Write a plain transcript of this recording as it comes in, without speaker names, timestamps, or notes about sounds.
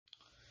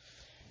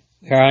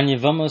We are on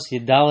Yevamos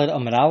Yedaled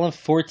Amud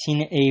Aleph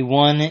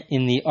 14a1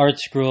 in the Art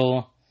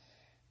Scroll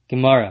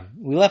Gemara.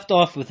 We left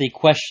off with a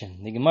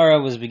question. The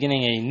Gemara was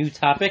beginning a new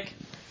topic,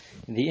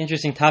 the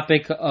interesting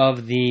topic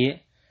of the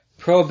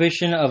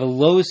prohibition of a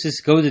lo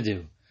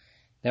sisgodadu,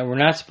 that we're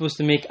not supposed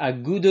to make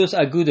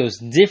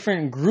agudos,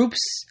 different groups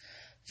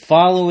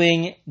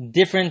following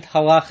different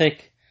halachic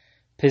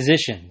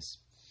positions.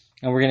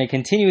 And we're going to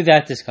continue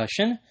that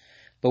discussion,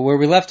 but where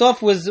we left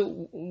off was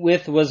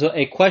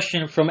a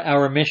question from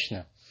our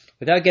Mishnah.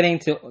 Without getting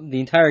to the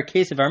entire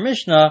case of our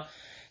Mishnah,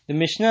 the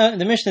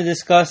Mishnah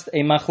discussed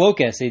a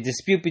machlokes, a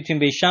dispute between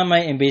Beis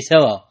Shammai and Beis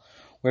Hillel,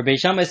 where Beis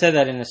Shammai said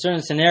that in a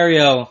certain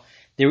scenario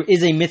there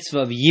is a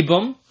mitzvah of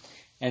yibum,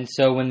 and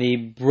so when the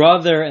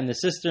brother and the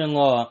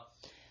sister-in-law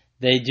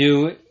they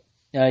do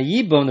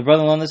yibum, the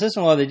brother-in-law and the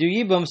sister-in-law they do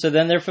yibum, so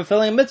then they're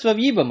fulfilling a mitzvah of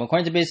yibum.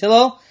 According to Beis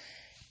Hillel,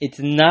 it's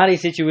not a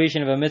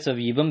situation of a mitzvah of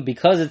yibum.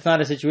 Because it's not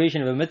a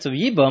situation of a mitzvah of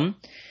yibum,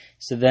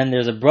 so then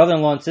there's a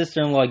brother-in-law and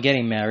sister-in-law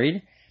getting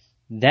married.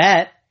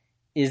 That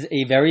is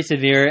a very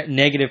severe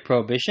negative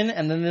prohibition,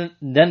 and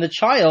then the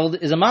child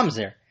is a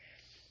mamzer.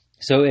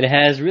 So it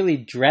has really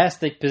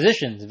drastic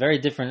positions, very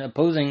different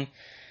opposing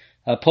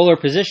polar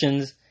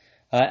positions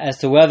as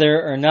to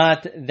whether or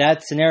not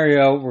that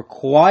scenario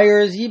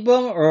requires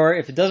yibum, or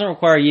if it doesn't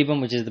require yibum,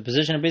 which is the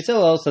position of Beis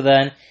Hillel, so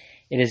then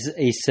it is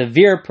a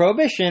severe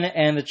prohibition,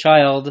 and the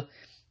child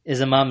is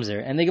a mamzer.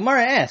 And the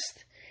Gemara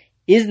asked,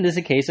 isn't this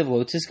a case of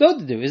lo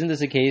tisgodedu? Isn't this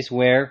a case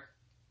where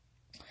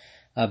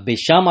Beis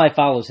Shammai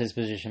follows his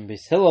position,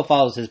 Beis Hillel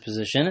follows his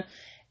position,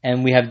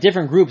 and we have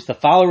different groups. The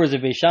followers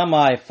of Beis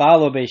Shammai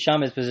follow Beis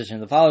Shammai's position.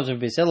 The followers of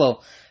Beis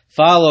Hillel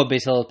follow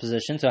Beis Hillel's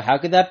position. So how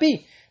could that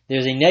be?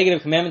 There's a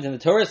negative commandment in the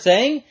Torah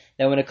saying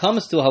that when it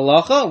comes to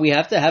halacha, we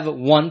have to have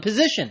one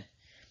position.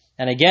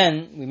 And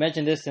again, we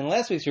mentioned this in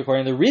last week's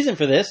recording. The reason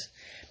for this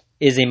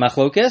is a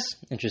machlokes.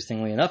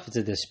 Interestingly enough, it's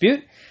a dispute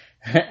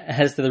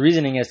as to the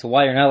reasoning as to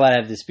why you're not allowed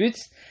to have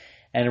disputes.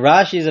 And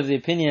Rashi is of the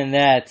opinion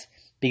that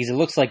because it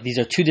looks like these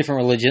are two different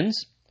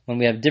religions, when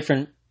we have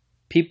different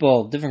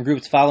people, different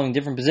groups following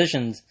different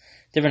positions,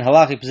 different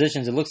halachic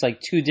positions, it looks like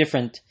two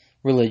different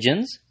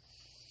religions.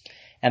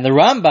 And the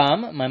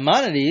Rambam,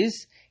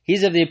 Maimonides,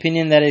 he's of the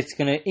opinion that it's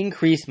going to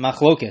increase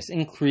machlokes,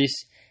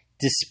 increase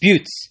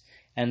disputes,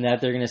 and that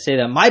they're going to say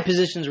that my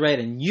position's right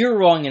and you're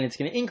wrong, and it's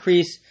going to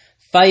increase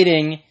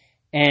fighting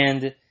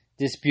and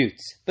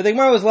disputes. But the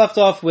Gemara was left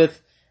off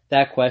with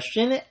that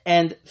question,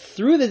 and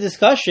through the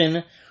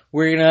discussion,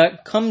 we're going to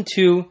come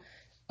to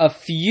a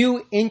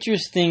few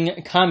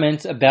interesting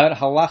comments about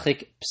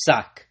halachic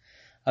psak,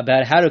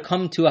 about how to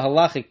come to a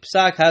halachic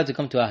psak, how to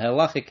come to a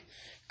halachic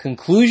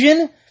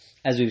conclusion.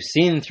 As we've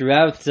seen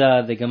throughout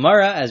the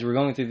Gemara, as we're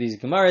going through these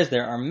Gemaras,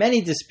 there are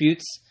many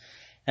disputes,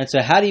 and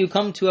so how do you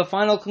come to a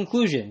final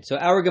conclusion? So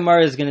our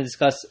Gemara is going to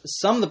discuss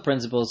some of the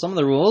principles, some of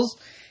the rules,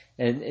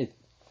 and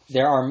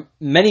there are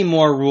many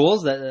more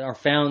rules that are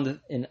found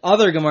in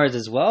other Gemaras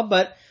as well,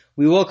 but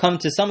we will come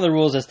to some of the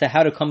rules as to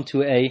how to come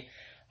to a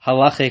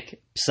halachic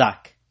psak.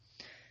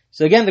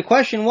 So again, the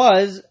question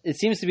was, it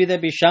seems to be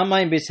that Beis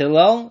Shammai and Beis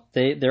Hillel,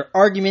 their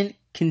argument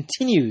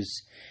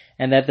continues,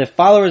 and that the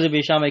followers of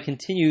Beis Shammai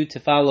continue to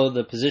follow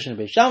the position of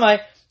Beis Shammai,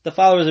 the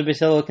followers of Beis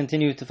Hillel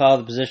continue to follow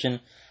the position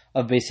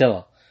of Beis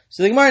Hillel.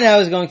 So the Gemara now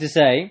is going to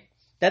say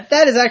that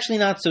is actually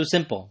not so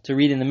simple to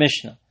read in the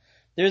Mishnah.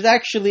 There's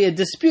actually a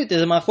dispute,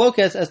 there's a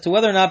machlokes as to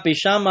whether or not Beis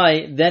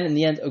Shammai then in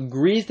the end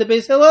agrees to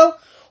Beis Hillel,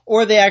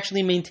 or they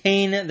actually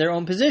maintain their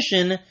own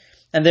position,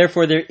 and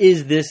therefore there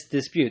is this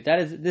dispute.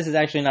 This is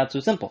actually not so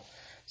simple.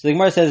 So the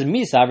Gemara says,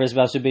 Mi savres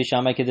basu Beis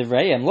Shammai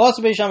kedivreim, lo asu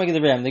Beis Shammai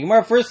kedivreim. The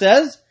Gemara first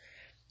says,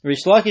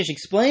 Rish Lakish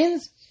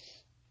explains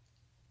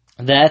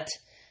that,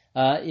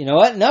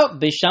 no,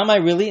 Beis Shammai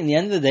really, in the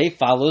end of the day,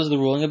 follows the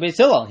ruling of Beis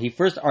Hillel. He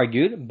first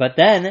argued, but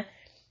then,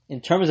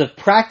 in terms of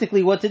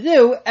practically what to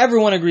do,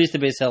 everyone agrees to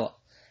Beis Hillel.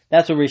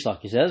 That's what Rish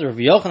Lakish says. Rabbi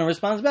Yochanan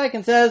responds back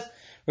and says,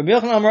 Rabbi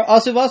Yochanan Amar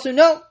asu vasu,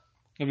 no.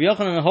 Rabbi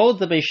Yochanan holds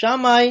that Beis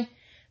Shammai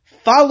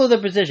follow the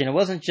position. It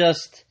wasn't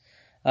just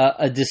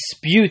a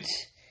dispute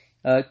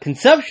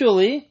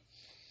conceptually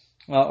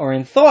or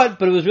in thought,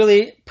 but it was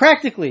really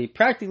practically.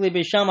 Practically,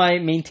 Beis Shammai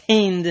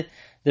maintained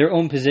their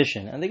own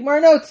position. And the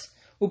Gemara notes,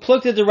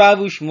 Uplukta de Rav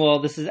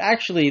Shmuel, this is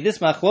actually, this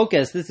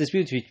machlokes, this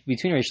dispute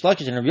between Rish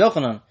Lakish and Rabbi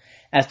Yochanan,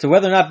 as to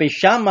whether or not Beis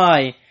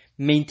Shammai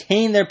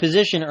maintain their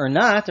position or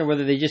not, or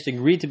whether they just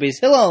agreed to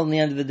Beis Hillel in the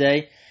end of the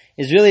day,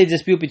 is really a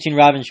dispute between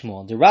Rav and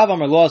Shmuel. The Rav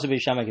Amar lo asu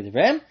Beis Shammai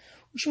kedivreim,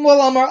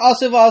 Shmuel Amar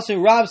asu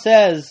v'asu. Rav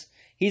says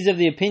he's of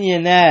the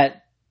opinion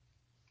that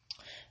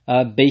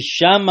Beis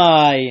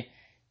Shammai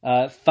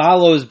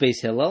follows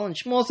Beis Hillel, and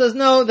Shmuel says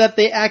no, that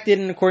they acted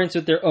in accordance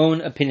with their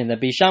own opinion,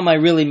 that Beis Shammai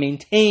really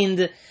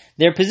maintained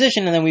their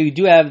position, and then we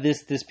do have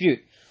this dispute,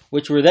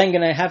 which we're then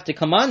going to have to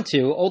come on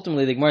to.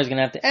 Ultimately, the Gemara is going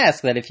to have to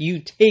ask that if you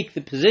take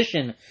the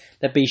position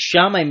that Beis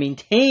Shammai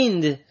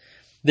maintained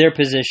their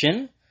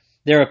position,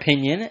 their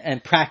opinion,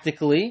 and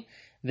practically,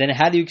 then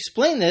how do you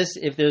explain this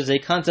if there's a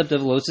concept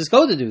of lo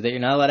sisgodadu, that you're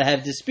not allowed to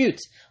have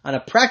disputes? On a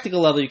practical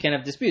level, you can't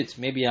have disputes.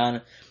 Maybe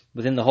on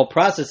within the whole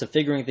process of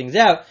figuring things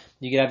out,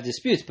 you could have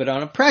disputes. But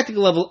on a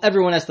practical level,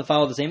 everyone has to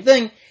follow the same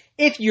thing.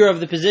 If you're of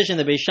the position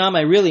that Beis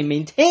Shammai really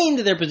maintained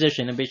their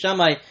position, and Beis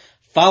Shammai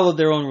followed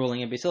their own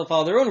ruling, and Beis Hillel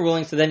followed their own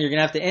ruling, so then you're going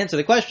to have to answer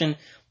the question,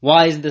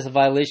 why isn't this a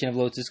violation of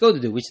Lo Tzisco to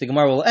do, which the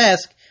Gemara will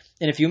ask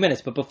in a few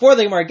minutes. But before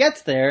the Gemara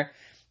gets there,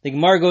 the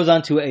Gemara goes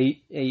on to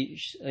a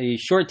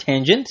short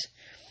tangent,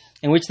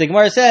 in which the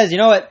Gemara says, you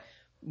know what,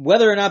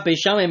 whether or not Beis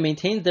Shammai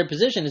maintains their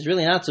position is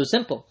really not so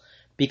simple,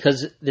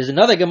 because there's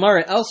another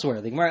Gemara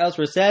elsewhere. The Gemara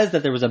elsewhere says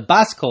that there was a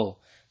baskol,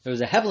 there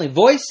was a heavenly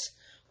voice,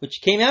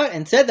 which came out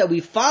and said that we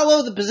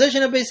follow the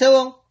position of Beis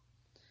Hillel.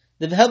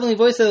 The heavenly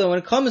voice said that when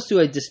it comes to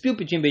a dispute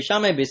between Beis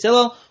Shammai and Beis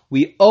Hillel,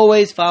 we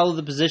always follow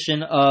the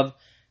position of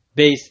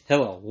Beis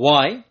Hillel.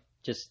 Why?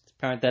 Just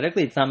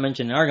parenthetically, it's not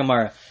mentioned in our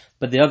Gemara,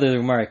 but the other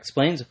Gemara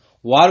explains,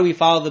 why do we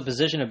follow the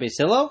position of Beis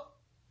Hillel?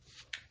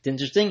 It's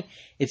interesting.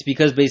 It's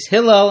because Beis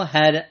Hillel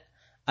had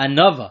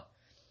anava.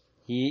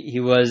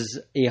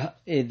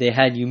 They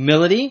had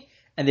humility,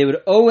 and they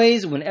would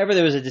always, whenever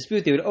there was a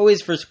dispute, they would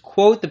always first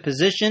quote the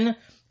position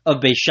of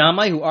Beis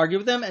Shammai, who argued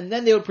with them, and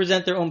then they would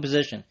present their own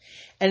position.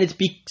 And it's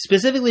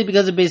specifically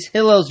because of Beis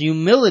Hillel's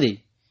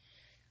humility.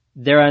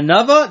 Their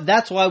anava,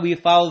 that's why we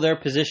follow their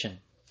position.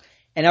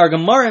 And our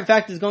Gemara, in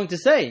fact, is going to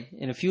say,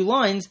 in a few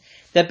lines,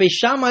 that Beis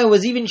Shammai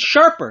was even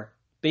sharper.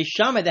 Beis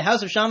Shammai, the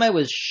house of Shammai,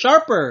 was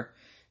sharper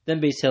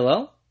than Beis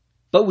Hillel,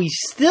 but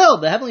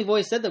the heavenly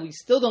voice said that we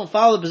still don't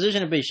follow the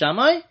position of Beis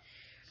Shammai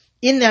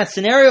in that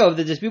scenario of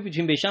the dispute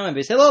between Beis Shammai and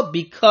Beis Hillel,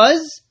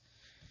 because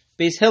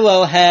Beis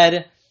Hillel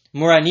had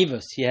more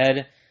anivus. He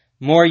had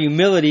more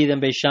humility than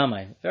Beis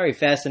Shammai. Very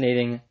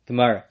fascinating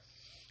Gemara.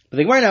 But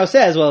the Gemara now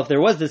says, well, if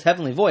there was this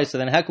heavenly voice, so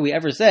then how could we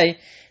ever say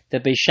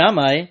that Beis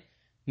Shammai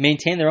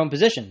maintained their own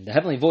position? The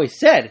heavenly voice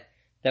said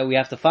that we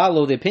have to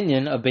follow the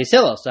opinion of Beis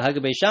Hillel. So how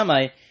could Beis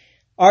Shammai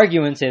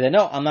argue and say that,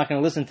 no, I'm not going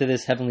to listen to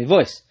this heavenly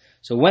voice?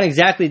 So when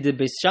exactly did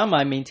Beis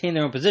Shammai maintain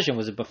their own position?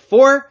 Was it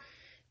before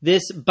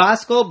this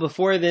baskol,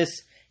 before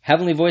this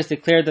heavenly voice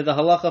declared that the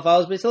halacha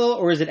follows Beis Hillel,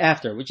 or is it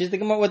after? Which is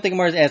what the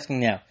Gemara is asking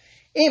now.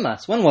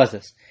 Yevamos, when was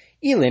this?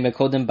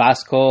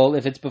 Baskol,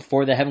 if it's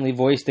before the heavenly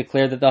voice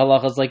declared that the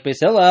halacha is like Beis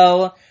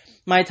Hillel,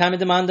 my time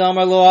demand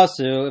amar lo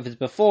asu. If it's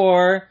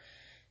before,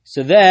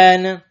 so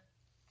then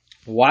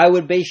why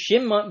would Beis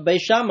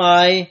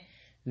Shammai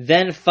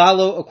then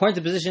follow, according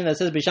to the position that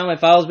says Beis Shammai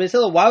follows Beis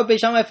Hillel, why would Beis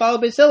Shammai follow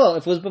Beis Hillel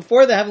if it was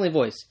before the heavenly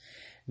voice?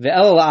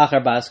 Ve'el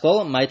la'achar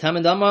baskol, my time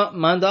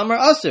demand amar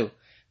asu.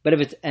 But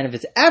if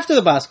it's after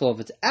the baskol, if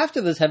it's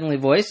after this heavenly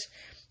voice,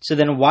 so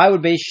then why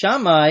would Beis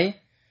Shammai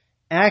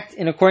act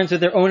in accordance with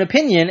their own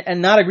opinion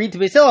and not agree to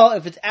Beis Hillel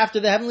if it's after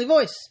the heavenly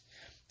voice?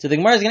 So the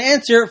Gemara is going to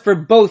answer for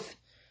both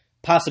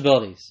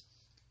possibilities.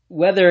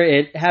 Whether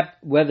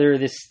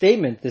this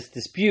statement, this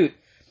dispute,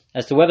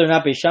 as to whether or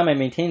not Beis Shammai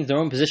maintains their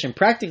own position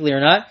practically or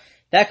not,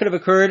 that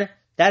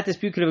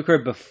dispute could have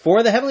occurred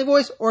before the heavenly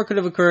voice, or it could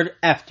have occurred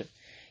after.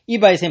 It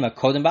could have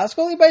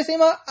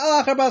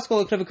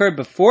occurred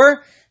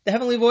before the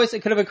heavenly voice,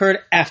 it could have occurred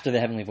after the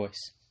heavenly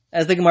voice,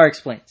 as the Gemara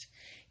explains.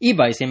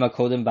 Let's say the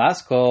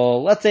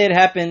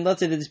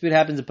dispute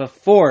happens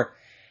before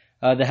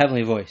the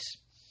heavenly voice.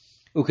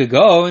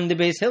 Ukago in the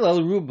Beis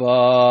Hillel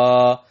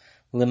ruba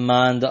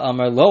leman da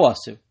amar lo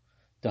asu.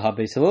 Da ha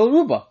Beis Hillel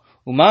ruba.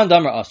 Uman da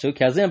amar asu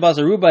kazin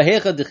basa ruba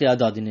hecha dichi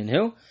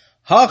adadininhu.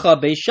 Hacha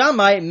Beis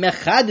Shammai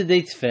mechad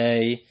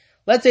deitfei.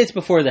 Let's say it's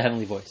before the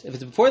heavenly voice. If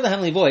it's before the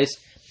heavenly voice,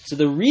 so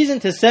the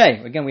reason to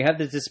say, again, we have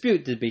this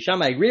dispute, did Beis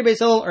Shammai agree to Beis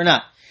Hillel or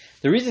not?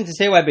 The reason to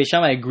say why Beis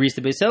Shammai agrees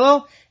to Beis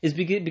Hillel is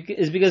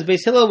because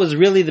Beis Hillel was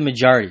really the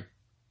majority.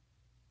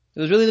 It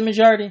was really the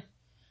majority.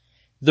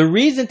 The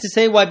reason to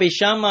say why Beis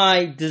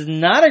Shammai does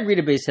not agree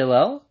to Beis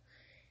Hillel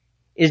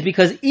is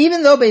because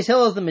even though Beis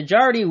Hillel is the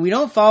majority, we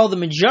don't follow the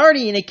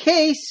majority in a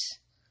case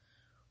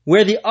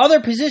where the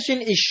other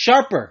position is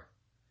sharper,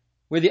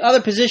 where the other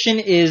position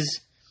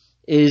is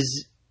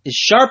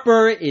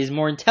sharper, is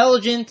more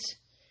intelligent,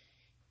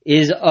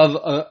 is of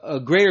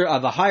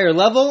a higher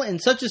level. In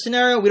such a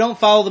scenario, we don't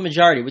follow the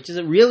majority, which is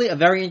really a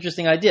very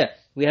interesting idea.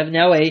 We have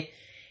now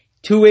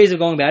two ways of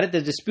going about it.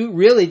 The dispute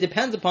really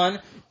depends upon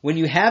when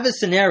you have a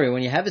scenario,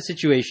 when you have a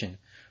situation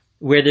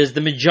where there's the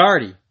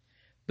majority,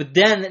 but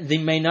then the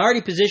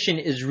minority position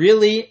is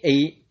really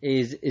a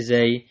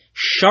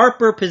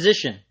sharper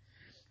position.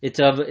 It's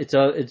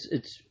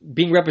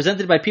being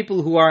represented by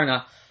people who are in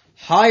a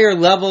higher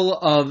level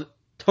of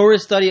Torah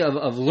study,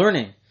 of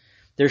learning.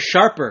 They're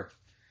sharper.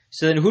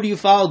 So then who do you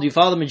follow? Do you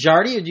follow the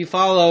majority, or do you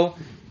follow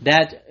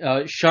that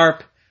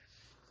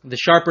the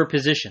sharper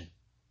position?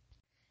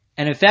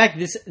 And in fact,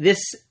 this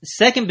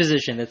second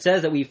position that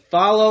says that we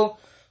follow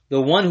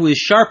the one who is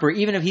sharper,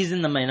 even if he's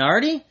in the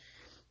minority,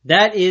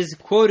 that is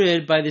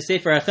quoted by the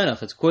Sefer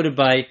HaChinuch. It's quoted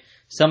by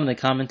some in the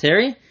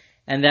commentary,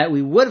 and that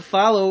we would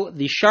follow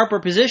the sharper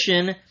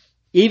position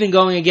even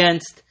going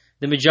against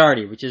the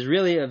majority, which is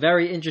really a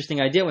very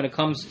interesting idea when it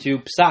comes to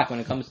psak, when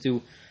it comes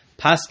to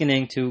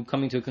paskening, to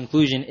coming to a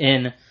conclusion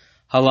in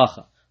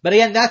halacha. But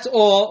again, that's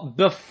all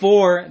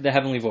before the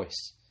heavenly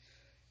voice.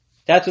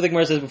 That's what the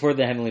Gemara says, before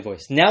the heavenly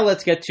voice. Now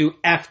let's get to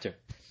after.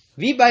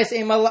 V'bais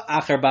emal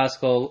acher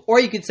baskol. Or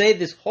you could say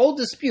this whole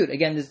dispute,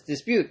 again, this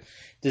dispute,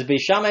 does Beis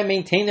Shammai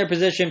maintain their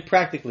position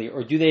practically,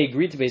 or do they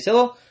agree to Beis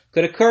Hillel,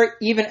 could occur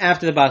even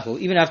after the baskol,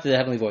 even after the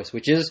heavenly voice,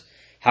 which is,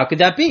 how could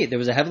that be? There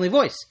was a heavenly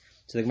voice.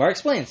 So the Gemara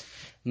explains,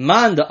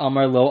 Man da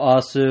amar lo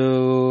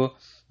asu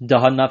da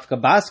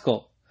hanafka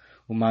baskol.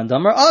 Uman da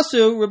amar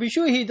asu, Rabbi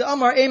Shuhi da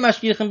amar e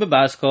mashgichim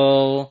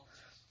bebaskol.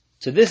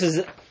 So this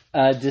is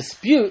a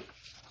dispute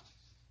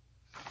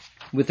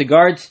with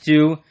regards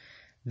to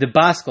the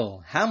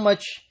baskol. How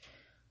much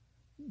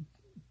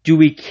do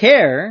we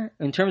care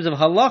in terms of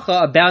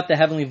halacha about the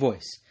heavenly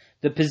voice?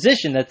 The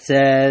position that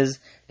says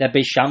that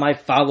Beis Shammai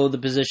followed the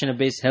position of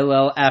Beis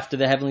Hillel after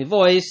the heavenly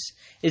voice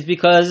is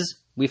because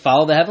we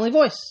follow the heavenly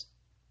voice.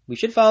 We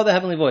should follow the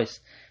heavenly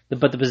voice.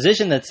 But the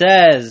position that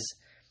says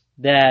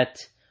that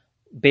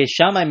Beis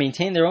Shammai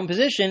maintain their own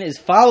position is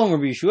following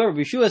Rabbi Yeshua.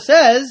 Rabbi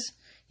Yeshua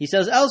he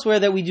says elsewhere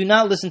that we do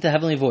not listen to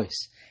heavenly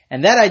voice.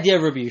 And that idea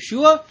of Rabbi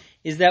Yeshua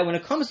is that when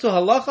it comes to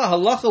halacha,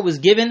 halacha was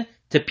given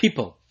to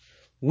people.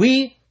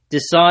 We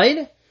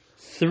decide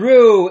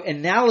through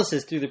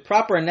analysis, through the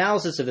proper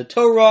analysis of the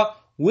Torah,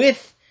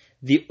 with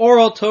the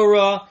oral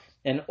Torah,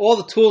 and all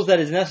the tools that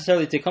is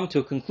necessary to come to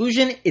a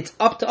conclusion. It's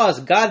up to us.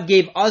 God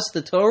gave us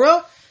the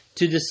Torah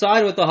to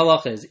decide what the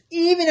halacha is.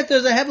 Even if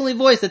there's a heavenly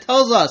voice that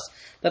tells us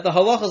that the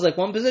halacha is like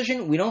one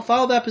position, we don't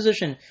follow that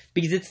position,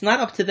 because it's not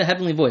up to the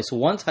heavenly voice.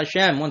 Once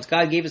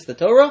God gave us the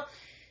Torah,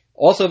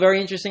 also a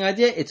very interesting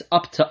idea, it's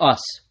up to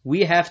us.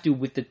 We have to,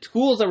 with the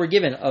tools that we're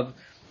given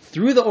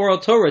through the oral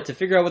Torah to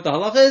figure out what the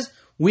halacha is,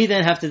 we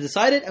then have to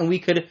decide it, and we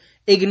could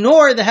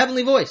ignore the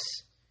heavenly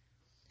voice.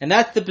 And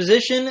that's the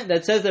position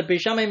that says that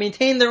Beis Shammai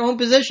maintain their own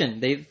position.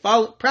 They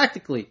follow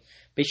practically.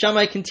 Beis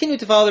Shammai continue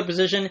to follow their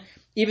position,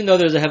 even though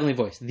there's a heavenly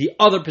voice. The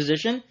other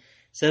position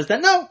says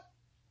that no.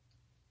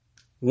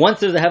 Once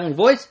there's a heavenly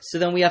voice, so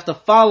then we have to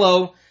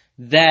follow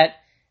that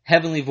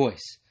heavenly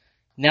voice.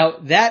 Now,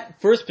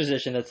 that first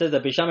position that says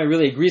that Beis Shammai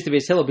really agrees to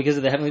Beis Hillel because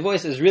of the heavenly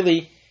voice is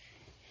really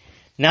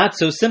not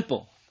so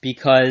simple,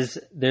 because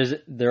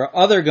there are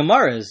other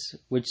Gemaras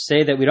which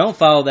say that we don't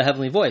follow the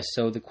heavenly voice.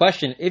 So the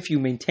question, if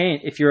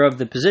you're of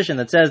the position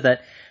that says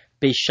that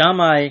Beis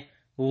Shammai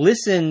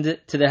listened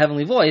to the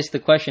heavenly voice, the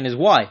question is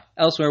why?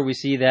 Elsewhere we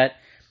see that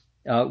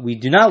we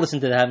do not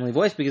listen to the heavenly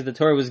voice because the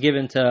Torah was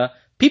given to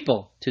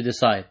people to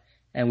decide,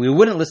 and we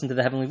wouldn't listen to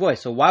the heavenly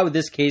voice. So why would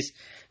this case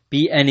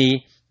be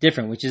any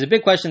different? Which is a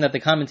big question that the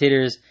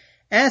commentators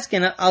ask,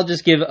 and I'll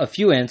just give a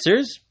few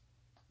answers.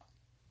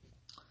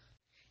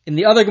 In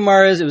the other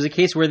Gemaras, it was a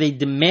case where they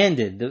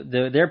demanded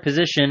their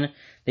position.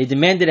 They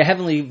demanded a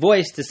heavenly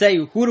voice to say,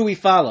 who do we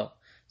follow?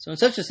 So in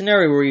such a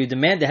scenario where you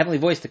demand the heavenly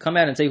voice to come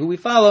out and say who we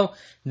follow,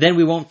 then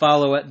we won't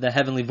follow the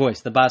heavenly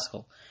voice, the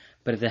baskol.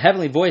 But if the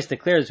heavenly voice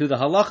declares who the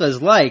halacha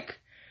is like,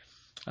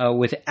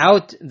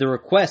 without the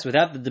request,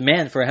 without the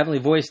demand for a heavenly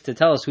voice to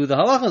tell us who the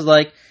halacha is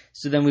like,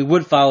 so then we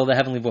would follow the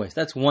heavenly voice.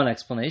 That's one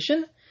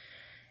explanation.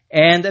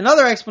 And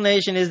another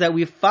explanation is that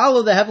we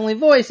follow the heavenly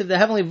voice if the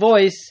heavenly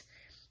voice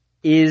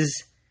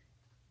is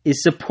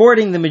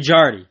supporting the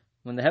majority.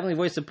 When the heavenly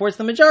voice supports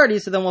the majority,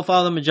 so then we'll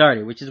follow the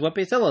majority, which is what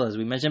Beis Hillel is.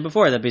 We mentioned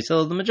before that Beis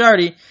Hillel is the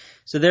majority,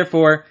 so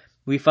therefore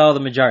we follow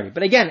the majority.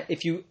 But again,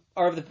 if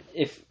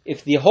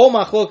the whole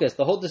machlokas,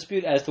 the whole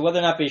dispute as to whether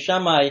or not Beis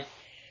Shammai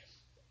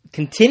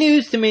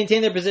continues to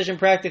maintain their position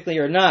practically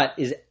or not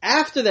is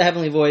after the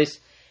heavenly voice,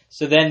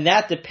 so then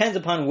that depends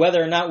upon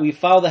whether or not we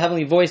follow the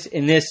heavenly voice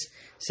in this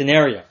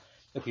scenario.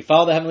 If we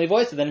follow the heavenly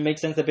voice, then it makes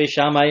sense that Beis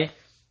Shammai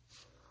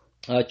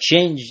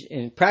change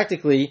and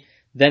practically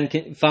then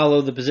can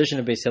follow the position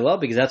of Beis Hillel,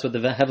 because that's what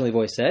the heavenly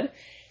voice said.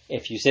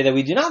 If you say that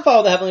we do not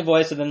follow the heavenly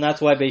voice, so then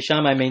that's why Beis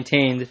Shammai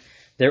maintained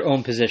their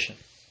own position.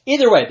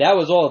 Either way, that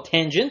was all a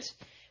tangent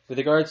with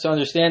regards to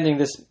understanding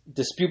this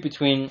dispute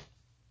between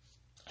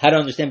how to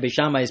understand Beis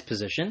Shammai's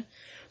position.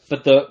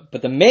 But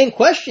the main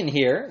question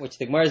here, which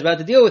the Gemara is about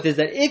to deal with, is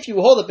that if you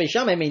hold that Beis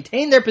Shammai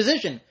maintain their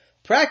position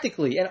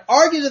practically and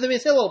argues with the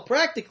Beis Hillel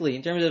practically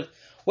in terms of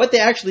what they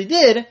actually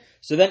did,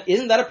 so then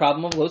isn't that a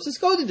problem of Los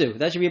Iskodedu?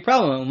 That should be a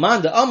problem.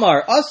 Umanda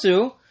Amar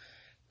Asu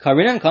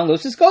Karinan Kan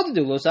Los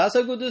Iskodedu. Los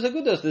Asa Gudus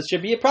Agudos. This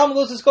should be a problem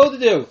of Los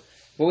Iskodedu.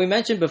 What we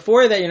mentioned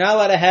before, that you're not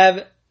allowed to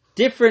have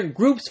different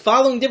groups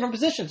following different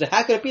positions. So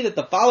how could it be that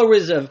the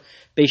followers of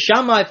Beis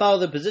Shammai follow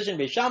the position of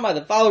Beis Shammai,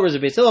 the followers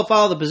of Beis Hillel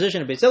follow the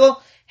position of Beis Hillel?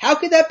 How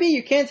could that be?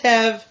 You can't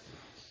have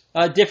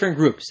different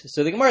groups.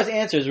 So the Gemara's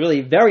answer is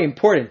really very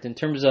important in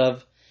terms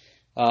of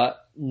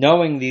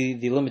knowing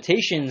the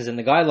limitations and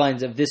the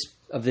guidelines of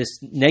this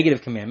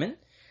negative commandment.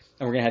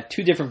 And we're going to have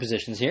two different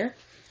positions here.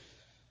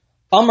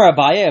 Amar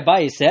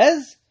Abaye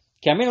says,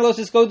 Kamina los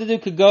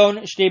iskodedu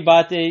kagon shtei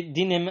bate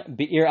dinim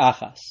be'ir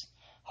achas.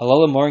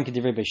 Halol morin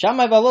kedivrei Beis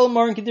Shammai, v'halol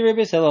morin kedivrei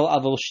Beis Hillel,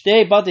 avol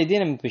shtei bate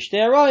dinim b'shtei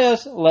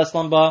arayos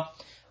leslan ba.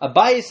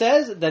 Abaye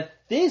says that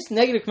this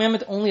negative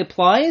commandment only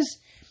applies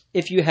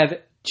if you have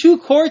two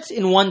courts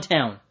in one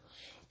town.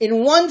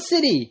 In one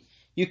city,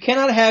 you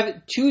cannot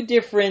have two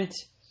different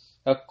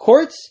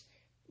courts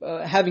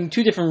having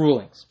two different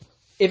rulings.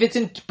 If it's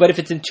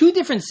in two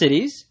different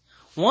cities,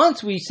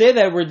 once we say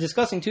that we're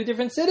discussing two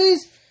different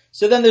cities,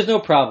 so then there's no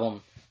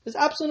problem there's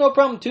absolutely no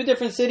problem. Two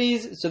different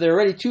cities, so they're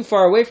already too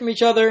far away from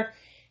each other,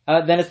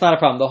 then it's not a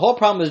problem. The whole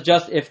problem is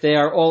just if they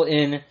are all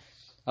in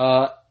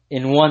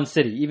one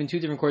city. Even two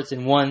different courts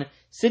in one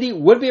city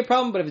would be a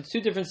problem, but if it's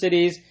two different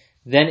cities,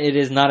 then it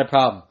is not a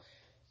problem.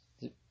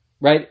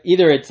 Right?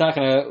 Either it's not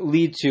going to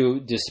lead to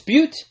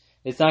dispute,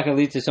 it's not going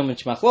to lead to so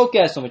much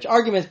machlokas, so much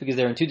arguments, because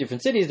they're in two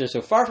different cities, they're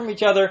so far from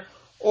each other,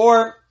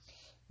 or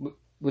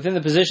within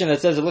the position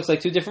that says it looks like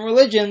two different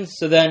religions,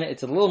 so then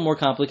it's a little more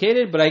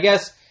complicated, but I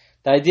guess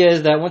the idea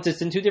is that once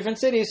it's in two different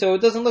cities, so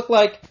it doesn't look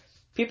like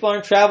people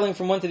aren't traveling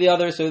from one to the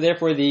other, so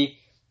therefore the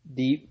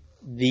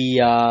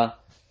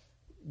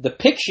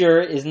picture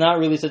is not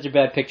really such a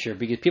bad picture,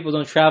 because people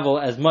don't travel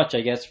as much,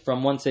 I guess,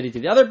 from one city to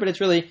the other, but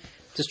it's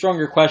a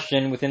stronger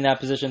question within that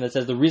position that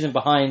says the reason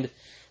behind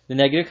the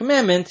negative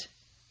commandment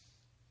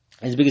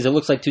is because it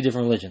looks like two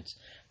different religions.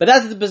 But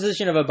that's the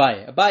position of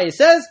Abaye. Abaye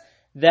says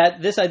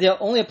that this idea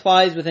only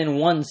applies within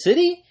one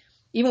city,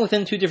 even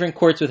within two different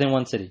courts within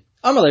one city.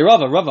 Amalei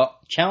Rava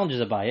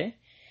challenges Abaye,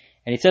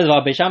 and he says,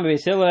 what are you talking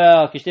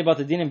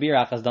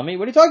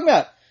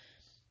about?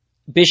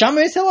 Beis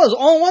Shammai Beis Hillel is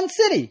all in one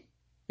city.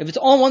 If it's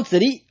all in one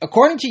city,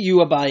 according to you,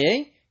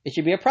 Abaye, it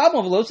should be a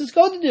problem of Losis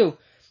Go to do. It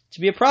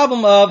should be a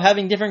problem of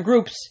having different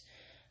groups.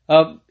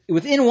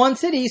 Within one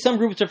city, some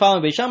groups are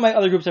following Beis Shammai,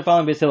 other groups are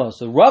following Beis Hillel.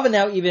 So Rava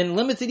now even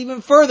limits it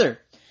even further.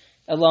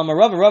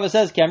 Rava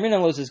says,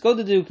 Kamrina Losis Go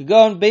to do,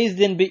 Kagon, Beis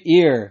Din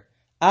Be'ir,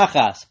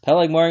 Achas,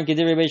 Peleg Morin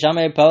Kedivrei Beis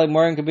Shammai, Peleg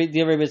Morin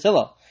Kedivrei Beis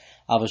Hillel.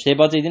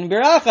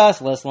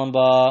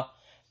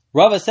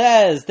 Rava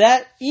says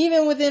that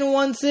even within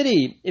one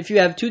city, if you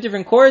have two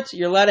different courts,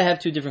 you're allowed to have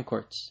two different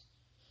courts.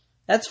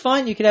 That's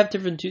fine. You can have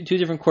two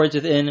different courts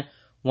within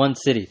one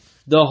city.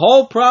 The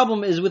whole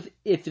problem is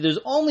if there's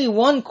only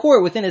one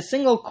court within a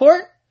single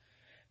court,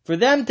 for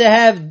them to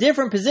have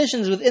different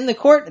positions within the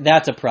court,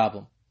 that's a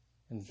problem.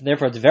 And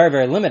therefore, it's very,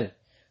 very limited,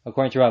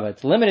 according to Rava.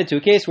 It's limited to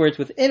a case where it's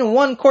within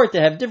one court to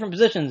have different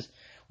positions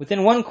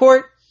within one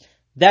court.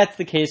 That's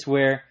the case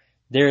where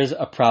there is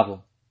a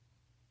problem.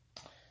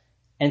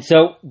 And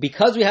so,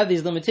 because we have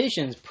these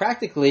limitations,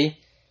 practically,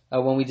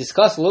 when we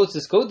discuss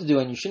Losis Go to do,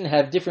 and you shouldn't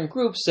have different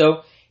groups,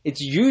 so it's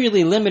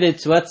usually limited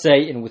to, let's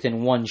say,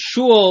 within one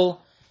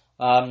shul,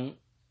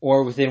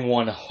 or within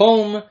one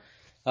home.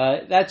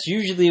 That's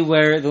usually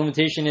where the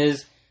limitation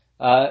is,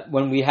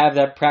 when we have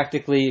that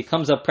practically, it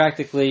comes up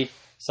practically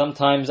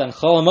sometimes on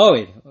Chol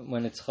HaMoed,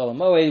 when it's Chol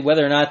HaMoed,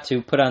 whether or not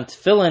to put on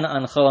tefillin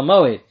on Chol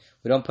HaMoed.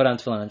 We don't put on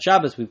tefillin on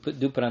Shabbos, we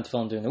do put on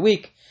tefillin during the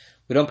week.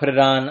 We don't put it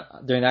on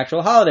during the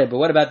actual holiday, but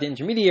what about the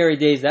intermediary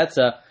days? That's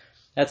a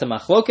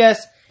machlokes,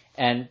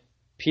 and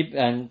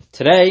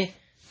today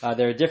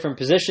there are different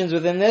positions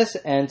within this,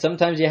 and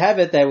sometimes you have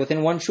it that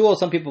within one shul,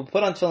 some people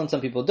put on tefillin,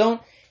 some people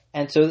don't,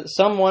 and so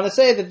some want to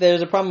say that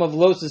there's a problem of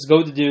Losis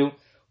Go to do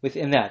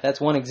within that. That's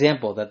one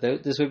example, that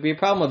this would be a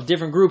problem of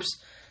different groups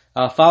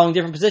following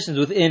different positions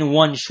within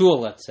one shul,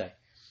 let's say.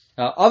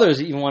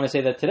 Others even want to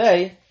say that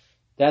today,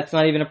 that's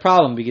not even a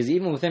problem, because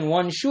even within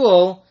one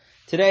shul,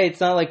 today it's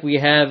not like we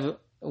have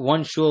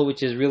one shul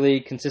which is really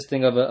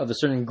consisting of a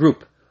certain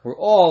group. We're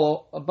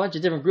all a bunch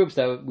of different groups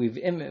that we've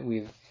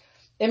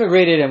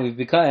immigrated and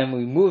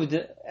we've moved.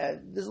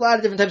 There's a lot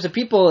of different types of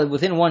people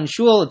within one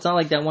shul. It's not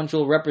like that one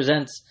shul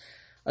represents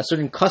a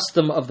certain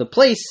custom of the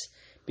place,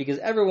 because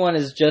everyone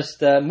is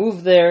just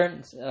moved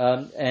there,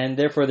 and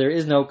therefore there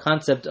is no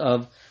concept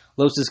of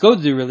Losis Go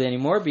to do really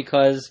anymore,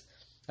 because,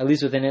 at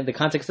least within the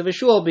context of a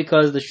shul,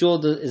 because the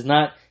shul is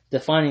not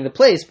defining the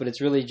place, but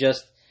it's really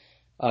just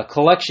a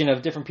collection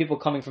of different people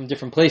coming from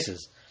different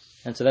places.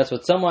 And so that's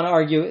what some want to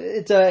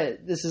argue.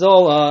 This is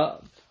all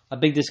a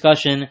big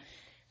discussion,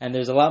 and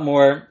there's a lot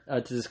more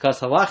to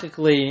discuss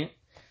halachically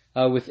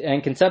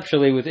and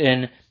conceptually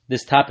within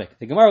this topic.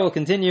 The Gemara will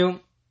continue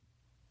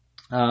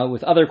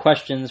with other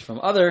questions from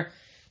other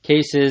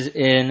cases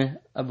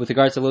with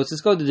regards to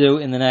Losis Go to do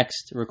in the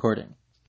next recording.